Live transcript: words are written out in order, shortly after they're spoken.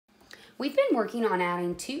We've been working on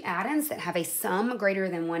adding two addends that have a sum greater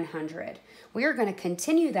than 100. We are going to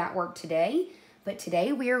continue that work today, but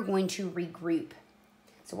today we are going to regroup.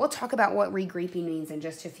 So we'll talk about what regrouping means in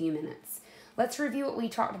just a few minutes. Let's review what we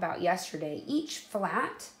talked about yesterday. Each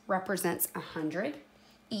flat represents 100,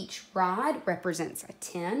 each rod represents a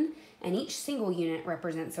 10, and each single unit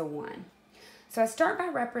represents a 1. So I start by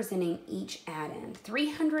representing each addend.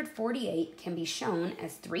 348 can be shown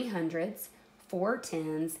as 3 hundreds, 4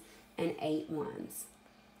 tens, and 8 ones.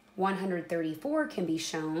 134 can be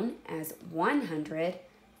shown as 100,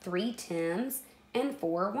 3 tens, and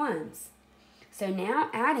 4 ones. So now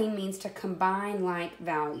adding means to combine like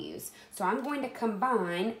values. So I'm going to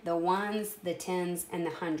combine the ones, the tens, and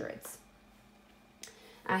the hundreds.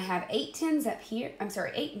 I have 8 tens up here,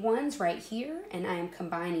 8 ones right here, and I am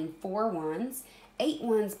combining 4 ones. 8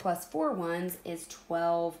 ones plus 4 ones is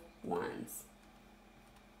 12 ones.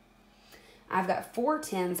 I've got 4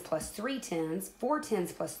 tens plus 3 tens. 4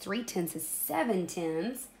 tens plus 3 tens is 7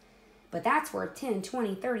 tens, but that's worth 10,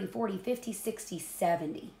 20, 30, 40, 50, 60,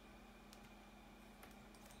 70.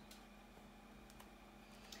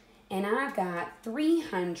 And I've got 3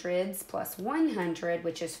 hundreds plus 100,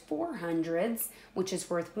 which is 4 hundreds, which is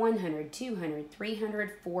worth 100, 200,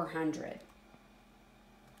 300, 400.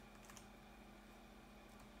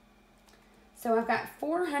 So I've got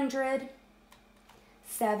 400,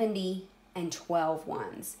 70, and 12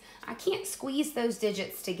 ones. I can't squeeze those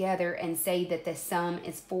digits together and say that the sum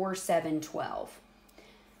is 4, 7, 12.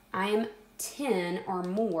 I am 10 or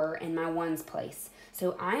more in my ones place.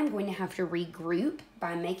 So I'm going to have to regroup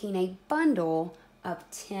by making a bundle of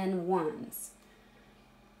 10 ones.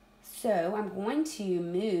 So I'm going to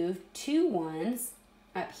move 2 ones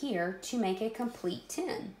up here to make a complete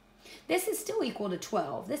 10. This is still equal to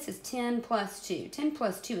 12. This is 10 plus 2. 10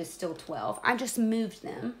 plus 2 is still 12. I just moved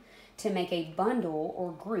them to make a bundle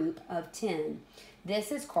or group of 10.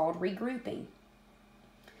 This is called regrouping.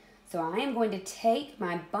 So I am going to take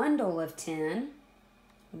my bundle of 10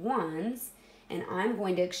 ones and I'm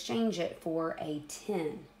going to exchange it for a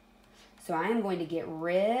 10. So I am going to get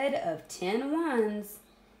rid of 10 ones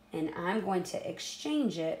and I'm going to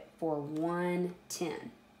exchange it for 1 10.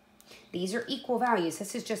 These are equal values.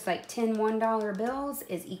 This is just like 10 $1 bills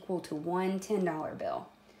is equal to 1 $10 bill.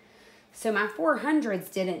 So my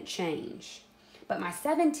 400s didn't change, but my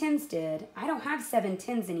 7 tens did. I don't have 7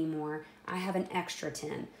 tens anymore. I have an extra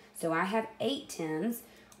 10. So I have 8 tens,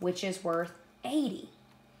 which is worth 80.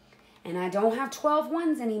 And I don't have 12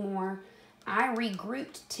 ones anymore. I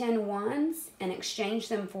regrouped 10 ones and exchanged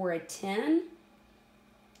them for a 10.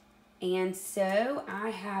 And so I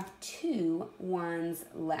have 2 ones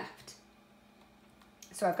left.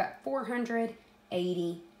 So I've got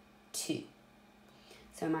 482.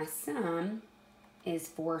 So my sum is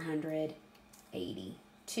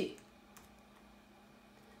 482.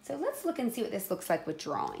 So let's look and see what this looks like with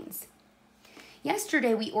drawings.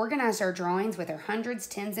 Yesterday, we organized our drawings with our hundreds,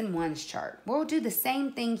 tens, and ones chart. We'll do the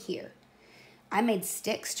same thing here. I made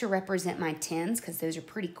sticks to represent my tens because those are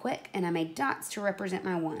pretty quick, and I made dots to represent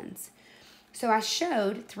my ones. So I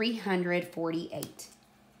showed 348.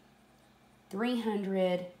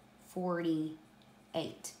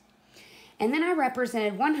 348. And then I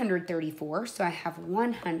represented 134, so I have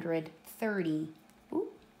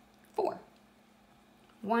 134.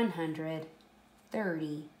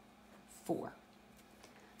 134.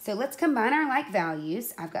 So let's combine our like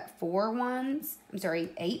values. I've got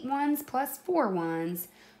 8 ones plus 4 ones,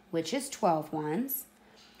 which is 12 ones.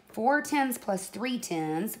 4 tens plus 3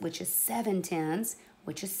 tens, which is 7 tens,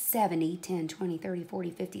 which is 70, 10, 20, 30, 40,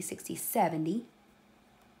 50, 60, 70.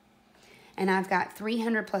 And I've got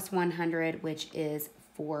 300 plus 100, which is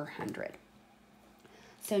 400.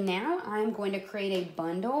 So now I'm going to create a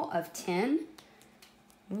bundle of 10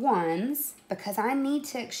 ones because I need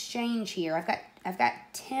to exchange here. I've got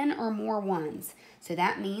 10 or more ones. So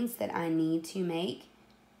that means that I need to make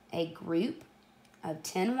a group of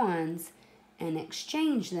 10 ones and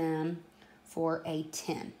exchange them for a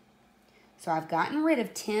 10. So I've gotten rid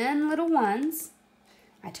of 10 little ones.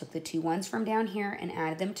 I took the 2 ones from down here and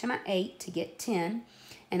added them to my 8 to get 10,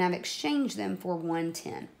 and I've exchanged them for 1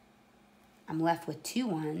 10. I'm left with 2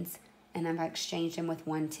 ones, and I've exchanged them with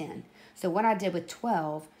 1 10. So what I did with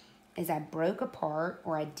 12 is I broke apart,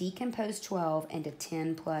 or I decomposed 12 into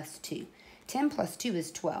 10 plus 2. 10 plus 2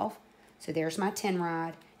 is 12, so there's my 10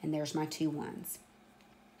 rod, and there's my 2 ones.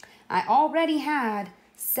 I already had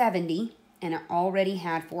 70, and I already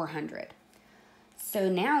had 400. So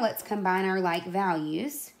now let's combine our like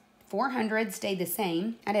values. 400 stayed the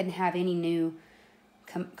same. I didn't have any new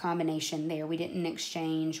combination there. We didn't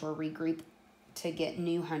exchange or regroup to get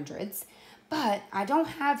new hundreds. But I don't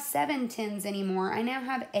have 7 tens anymore. I now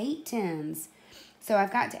have 8 tens. So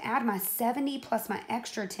I've got to add my 70 plus my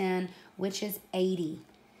extra 10, which is 80.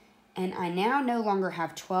 And I now no longer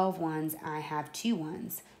have 12 ones, I have 2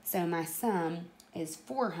 ones. So my sum is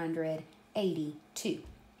 482.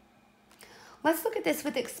 Let's look at this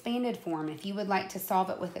with expanded form if you would like to solve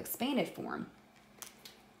it with expanded form.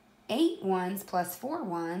 8 ones plus 4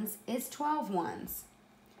 ones is 12 ones.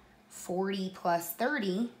 40 plus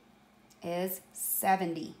 30 is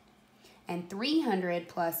 70. And 300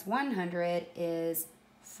 plus 100 is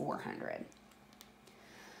 400.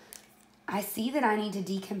 I see that I need to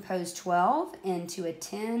decompose 12 into a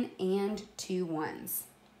 10 and 2 ones.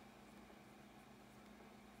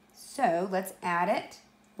 So let's add it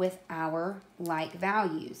with our like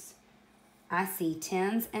values. I see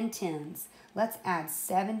tens and tens. Let's add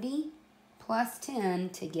 70 plus 10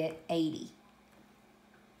 to get 80.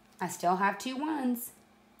 I still have 2 ones,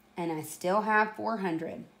 and I still have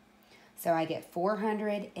 400. So I get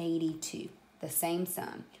 482, the same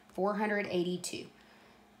sum, 482.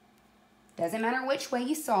 Doesn't matter which way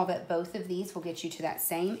you solve it, both of these will get you to that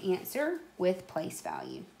same answer with place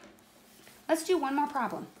value. Let's do one more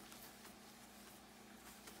problem.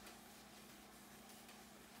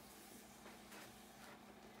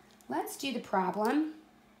 Let's do the problem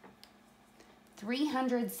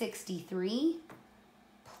 363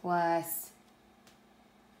 plus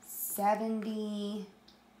 78.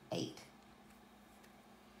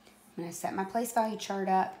 I'm going to set my place value chart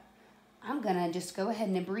up. I'm going to just go ahead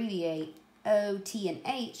and abbreviate O, T, and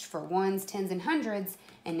H for ones, tens, and hundreds.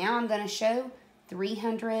 And now I'm going to show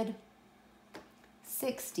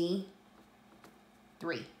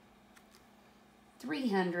 363.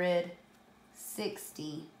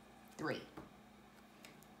 363.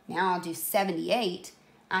 Now I'll do 78.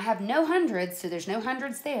 I have no hundreds, so there's no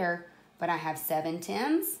hundreds there, but I have 7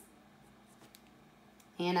 tens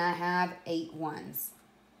and I have 8 ones.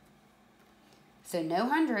 So no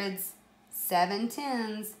hundreds, 7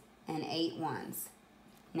 tens, and 8 ones.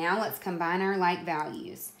 Now let's combine our like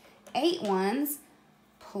values. 8 ones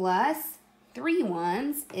plus 3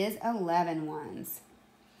 ones is 11 ones.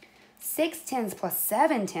 6 tens plus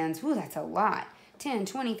 7 tens, ooh, that's a lot. 10,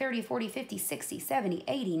 20, 30, 40, 50, 60, 70,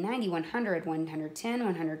 80, 90, 100, 110,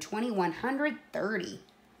 120, 130.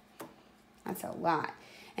 That's a lot.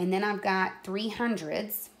 And then I've got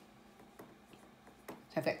 300s. So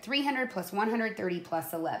I've got 300 plus 130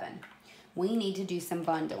 plus 11. We need to do some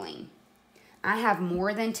bundling. I have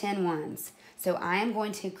more than 10 ones. So I am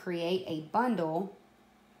going to create a bundle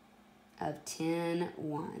of 10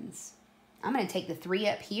 ones. I'm going to take the 3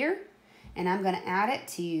 up here and I'm going to add it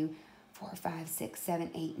to 4, 5, 6,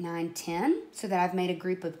 7, 8, 9, 10, so that I've made a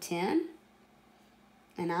group of 10.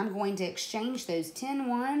 And I'm going to exchange those 10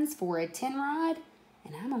 ones for a 10 rod,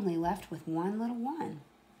 and I'm only left with one little one.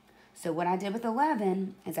 So what I did with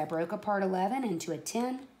 11 is I broke apart 11 into a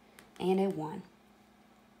 10 and a 1.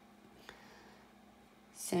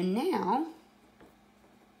 So now,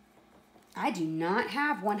 I do not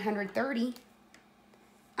have 130.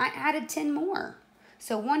 I added 10 more.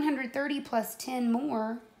 So 130 plus 10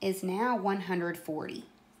 more is now 140.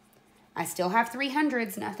 I still have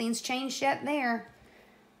 300s. Nothing's changed yet there.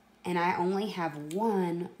 And I only have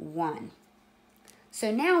 1 1. So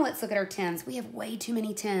now let's look at our 10s. We have way too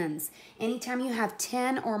many 10s. Anytime you have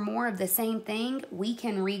 10 or more of the same thing, we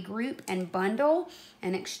can regroup and bundle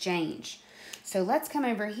and exchange. So let's come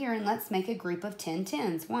over here and let's make a group of 10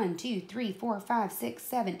 10s. 1, 2, 3, 4, 5, 6,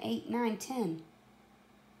 7, 8, 9, 10.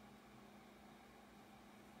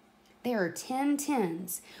 There are 10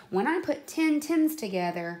 10s. When I put 10 10s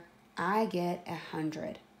together, I get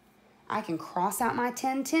 100. I can cross out my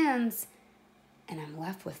 10 10s, and I'm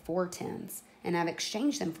left with 4 10s, and I've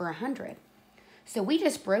exchanged them for 100. So we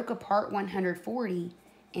just broke apart 140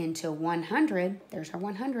 into 100. There's our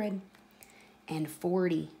 100. And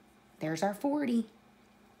 40. There's our 40.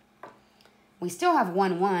 We still have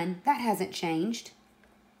 1 1. That hasn't changed.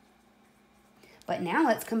 But now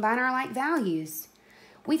let's combine our like values.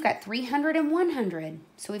 We've got 300 and 100.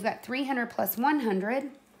 So we've got 300 plus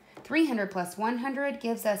 100. 300 plus 100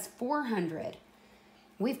 gives us 400.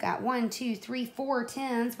 We've got 1, 2, 3, 4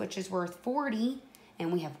 10s, which is worth 40.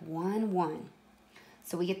 And we have 1 1.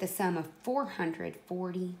 So we get the sum of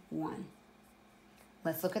 441.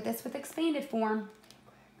 Let's look at this with expanded form.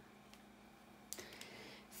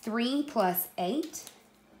 3 plus 8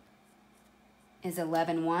 is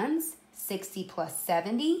 11 ones. 60 plus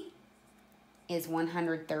 70 is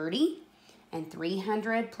 130, and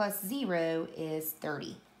 300 plus 0 is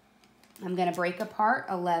 30. I'm going to break apart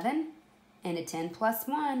 11 into 10 plus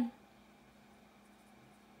 1.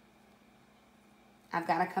 I've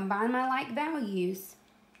got to combine my like values.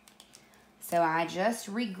 So I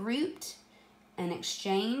just regrouped and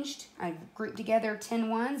exchanged. I grouped together 10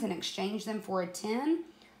 ones and exchanged them for a 10.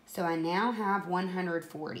 So I now have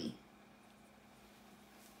 140.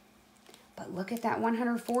 But look at that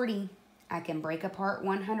 140. I can break apart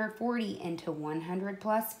 140 into 100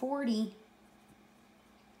 plus 40.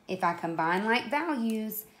 If I combine like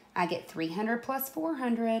values, I get 300 plus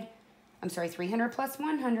 400. I'm sorry, 300 plus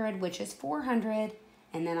 100, which is 400.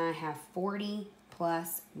 And then I have 40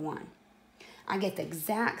 plus 1. I get the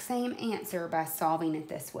exact same answer by solving it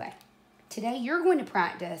this way. Today, you're going to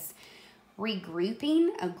practice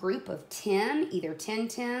regrouping a group of 10, either 10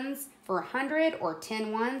 10s for 100 or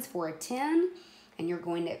 10 ones for a 10, and you're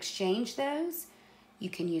going to exchange those. You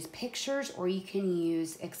can use pictures or you can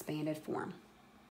use expanded form.